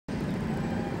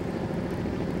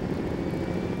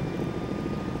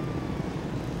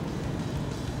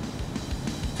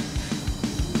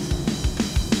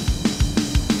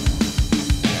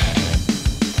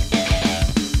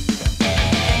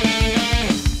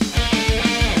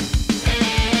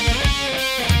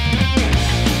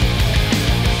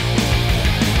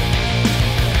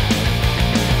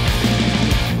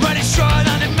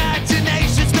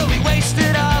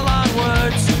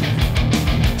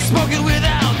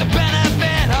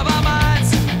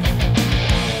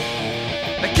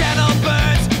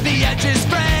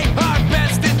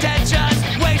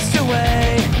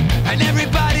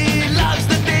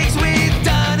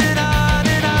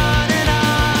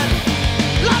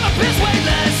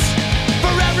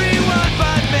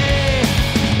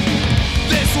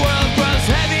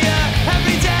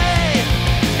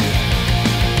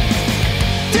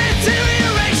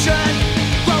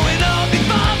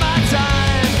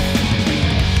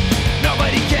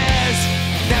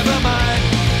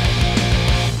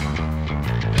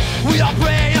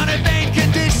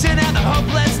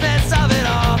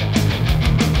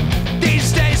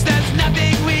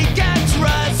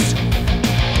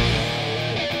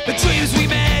The dreams we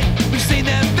made, we've seen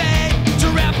them fade,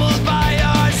 trampled by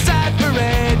our sad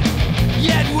parade.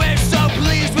 Yet we're so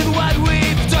pleased with what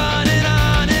we've done, and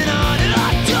on and on and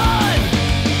on done.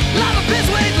 Life is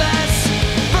weightless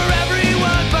for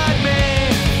everyone but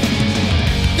me.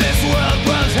 This world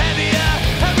grows heavier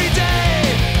every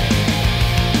day.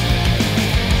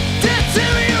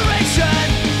 Deterioration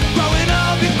growing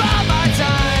old before my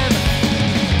time.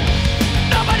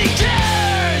 Nobody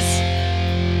cares.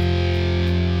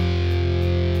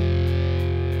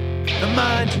 The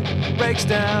mind breaks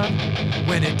down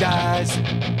when it dies.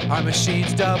 Our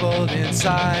machines doubled in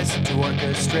size to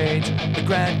orchestrate the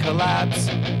grand collapse.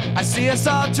 I see us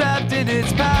all trapped in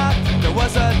its path. There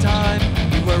was a time